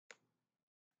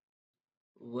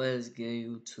What's good,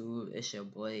 YouTube? It's your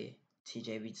boy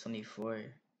TJB24.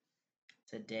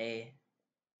 Today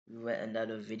we with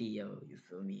another video. You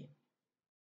feel me?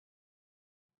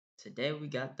 Today we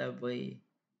got that boy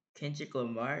Kendrick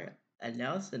Lamar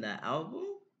announcing an album.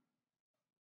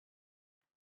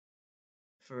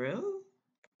 For real?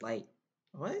 Like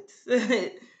what?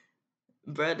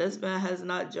 Bruh, this man has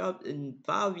not dropped in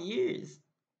 5 years.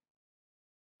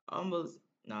 Almost.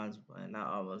 No, I'm just playing. Not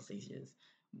almost 6 years,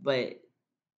 but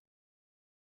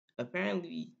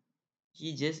apparently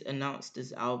he just announced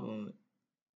this album.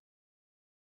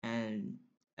 And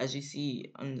as you see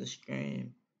on the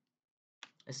screen,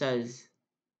 it says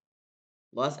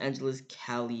Los Angeles,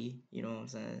 Cali. You know what I'm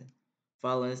saying?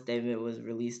 Following statement was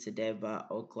released today by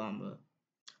Oklahoma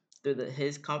through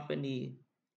his company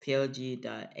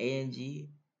PLG.ANG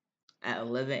at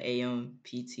 11 a.m.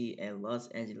 PT in Los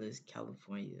Angeles,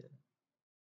 California.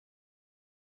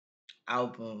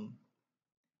 Album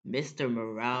Mr.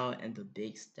 Morale and the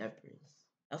Big Steppers.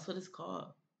 That's what it's called.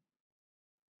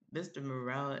 Mr.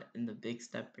 Morale and the Big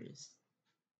Steppers.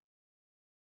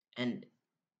 And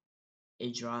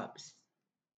it drops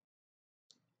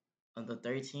on the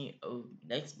 13th of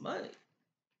next month.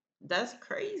 That's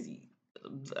crazy.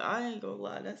 I ain't gonna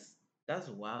lie, that's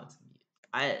wild to me.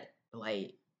 I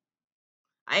like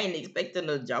I ain't expecting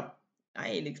to drop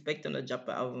an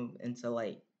album until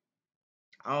like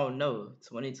I don't know,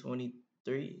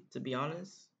 2023 to be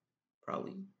honest.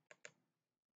 Probably.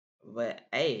 But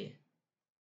hey,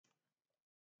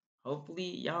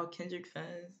 hopefully y'all Kendrick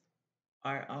fans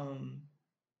are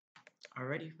are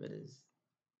ready for this.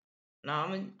 Now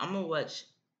I'm gonna watch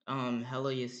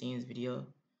Hello Yassine's video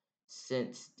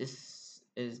since this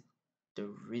is the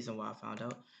reason why I found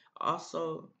out.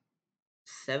 Also,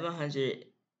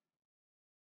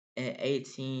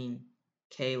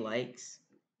 718K likes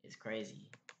is crazy.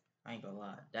 I ain't gonna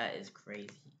lie. That is crazy.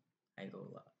 I ain't gonna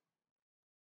lie.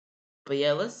 But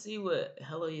yeah, let's see what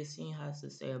Hello Yassine has to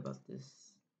say about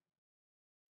this.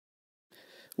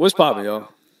 What's poppin', y'all?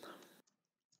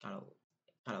 Kind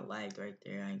of lagged right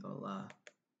there. I ain't gonna lie.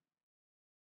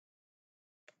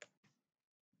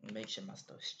 Make sure my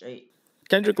stuff's straight.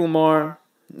 Kendrick Lamar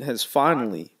has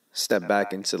finally stepped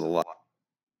back into the light.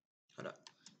 Hold up.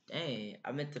 Dang,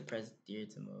 I meant to press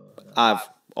theater mode. I've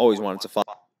always wanted to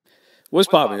follow. What's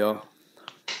poppin', y'all?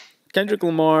 Kendrick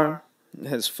Lamar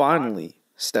has finally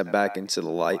stepped back into the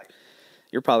light.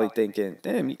 You're probably thinking,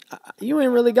 damn, you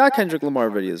ain't really got Kendrick Lamar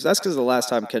videos. That's because the last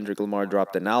time Kendrick Lamar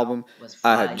dropped an album,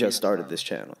 I had just started this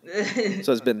channel.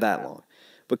 So it's been that long.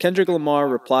 But Kendrick Lamar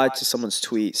replied to someone's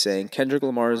tweet saying Kendrick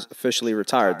Lamar is officially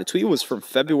retired. The tweet was from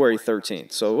February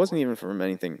 13th, so it wasn't even from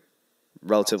anything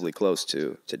relatively close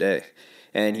to today.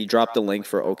 And he dropped the link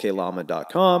for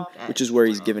OKLlama.com, which is where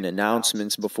he's given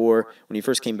announcements before. When he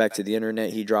first came back to the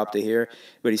internet, he dropped it here.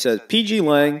 But he says, PG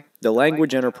Lang, The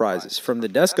Language Enterprises, from the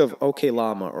desk of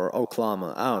OKLlama or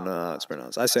Oklama, I don't know how it's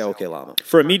pronounced. I say OKLlama.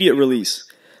 For immediate release.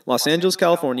 Los Angeles,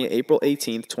 California, April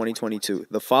 18th, 2022.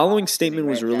 The following statement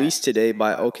was released today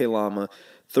by OKLlama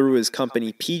through his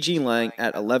company PG Lang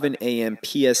at 11 a.m.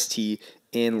 PST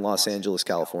in Los Angeles,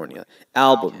 California.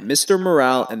 Album, Mr.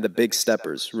 Morale and the Big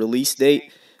Steppers. Release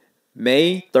date,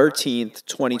 May 13th,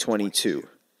 2022.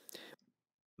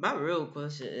 My real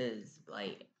question is,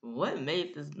 like, what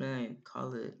made this man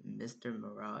call it Mr.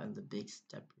 Morale and the Big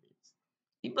Steppers?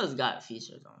 He must got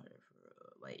features on it, for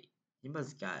real. Like, he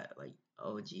must got, like,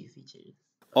 OG features.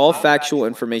 All factual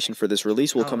information for this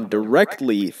release will come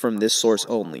directly from this source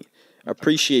only.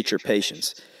 Appreciate your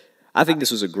patience. I think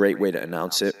this was a great way to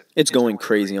announce it. It's going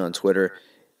crazy on Twitter.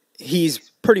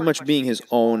 He's pretty much being his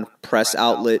own press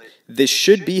outlet. This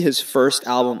should be his first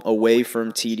album away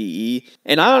from TDE.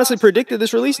 And I honestly predicted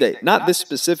this release date. Not this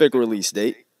specific release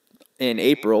date in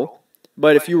April.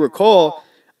 But if you recall,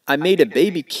 I made a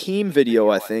Baby Keem video,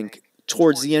 I think,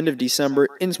 towards the end of December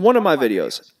in one of my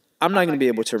videos. I'm not going to be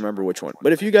able to remember which one.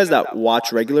 But if you guys that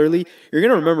watch regularly, you're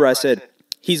going to remember I said,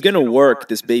 he's going to work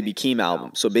this Baby Keem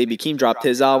album. So Baby Keem dropped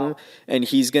his album, and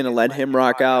he's going to let him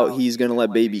rock out. He's going to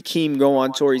let Baby Keem go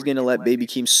on tour. He's going to let Baby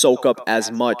Keem soak up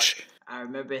as much I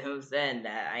remember him saying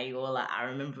that. I ain't gonna lie. I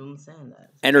remember him saying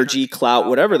that. energy, clout,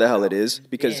 whatever the hell it is,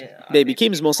 because Baby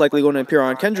Keem is most likely going to appear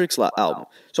on Kendrick's album.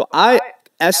 So I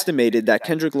estimated that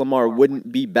Kendrick Lamar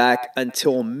wouldn't be back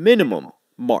until minimum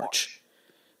March.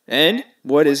 And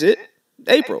what is it?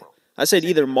 April. I said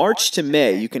either March to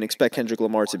May, you can expect Kendrick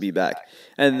Lamar to be back.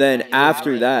 And then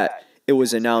after that, it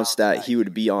was announced that he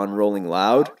would be on Rolling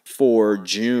Loud for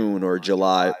June or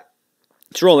July.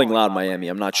 It's Rolling Loud Miami.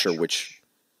 I'm not sure which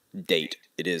date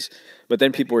it is. But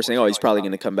then people were saying, oh, he's probably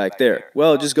going to come back there.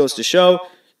 Well, it just goes to show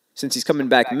Since he's coming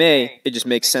back May, it just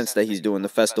makes sense that he's doing the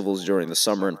festivals during the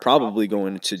summer and probably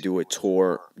going to do a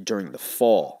tour during the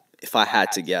fall, if I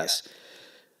had to guess.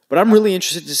 But I'm really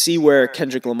interested to see where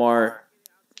Kendrick Lamar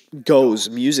goes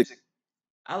music.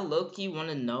 I low key want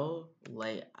to know,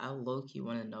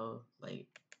 like,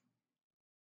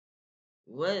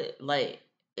 what, like,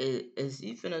 is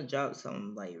he finna drop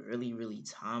something like really, really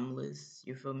timeless?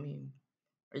 You feel me?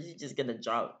 Or is he just gonna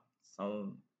drop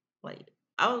some, like,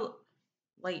 I would,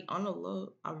 like, on the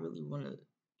low, I really want to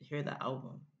hear the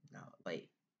album now. Like,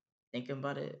 thinking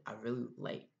about it, I really,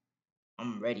 like,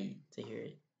 I'm ready to hear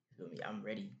it. You feel me? I'm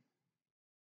ready.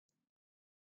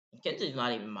 And Kendrick's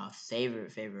not even my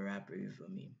favorite rapper. You feel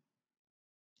me?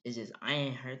 It's just I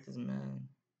ain't heard this man.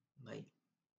 Like,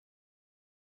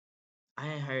 I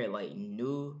ain't heard like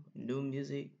new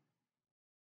music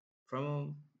from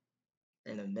him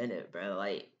in a minute, bro.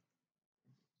 Like,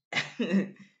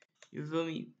 you feel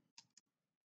me?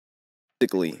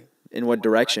 Musically, in what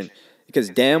direction? Because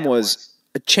Damn was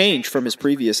a change from his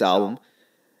previous album,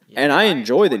 Yeah. and I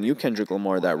enjoy the new Kendrick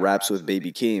Lamar that raps with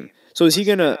Baby Keem. So is he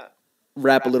gonna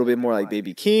rap a little bit more like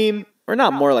Baby Keem, or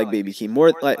not more like Baby Keem,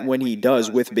 more like when he does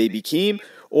with Baby Keem,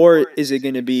 or is it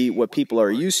gonna be what people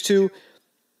are used to?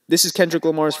 This is Kendrick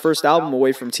Lamar's first album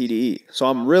away from TDE, so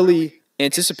I'm really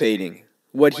anticipating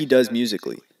what he does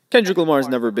musically. Kendrick Lamar's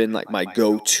never been like my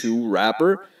go-to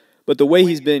rapper, but the way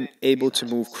he's been able to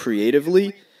move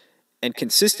creatively and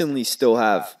consistently still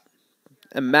have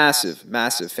a massive,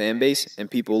 massive fan base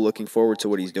and people looking forward to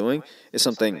what he's doing is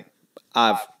something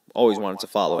I've always wanted to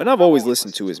follow. And I've always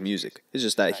listened to his music. It's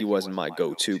just that he wasn't my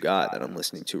go-to guy that I'm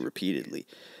listening to repeatedly.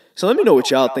 So let me know what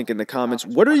y'all think in the comments.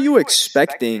 What are you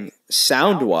expecting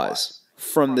sound-wise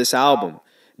from this album?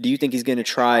 Do you think he's going to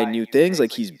try new things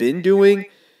like he's been doing?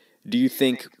 Do you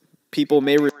think people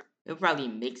may He'll probably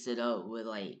mix it up with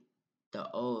like the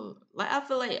old. Like, I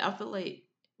feel like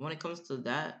when it comes to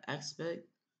that aspect,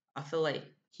 I feel like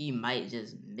he might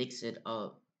just mix it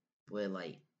up with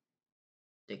like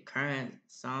the current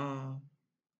song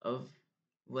of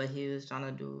what he was trying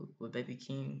to do with Baby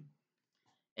King,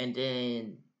 and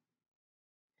then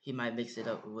he might mix it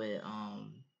up with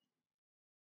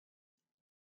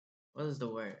what is the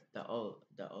word? The old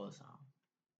song.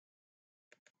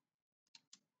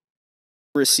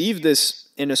 receive this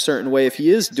in a certain way if he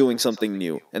is doing something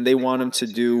new and they want him to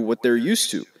do what they're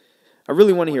used to? I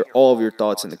really want to hear all of your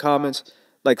thoughts in the comments.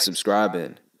 Like, subscribe,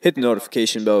 and hit the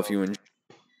notification bell if you enjoy.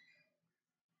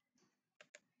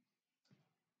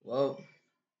 Well,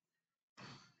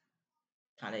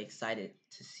 kind of excited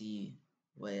to see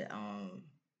what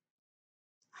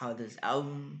how this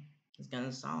album is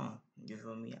gonna sound. You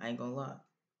feel me? I ain't gonna lie.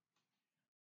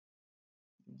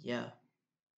 Yeah,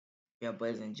 y'all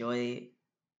boys enjoy it.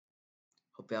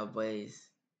 Hope y'all boys,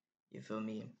 you feel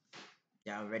me?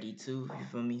 Y'all ready too? You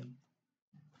feel me?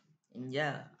 And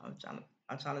yeah, I'm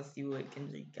trying to see what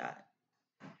Kendrick got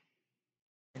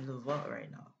in the vault right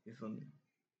now. You feel me?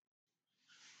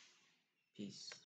 Peace.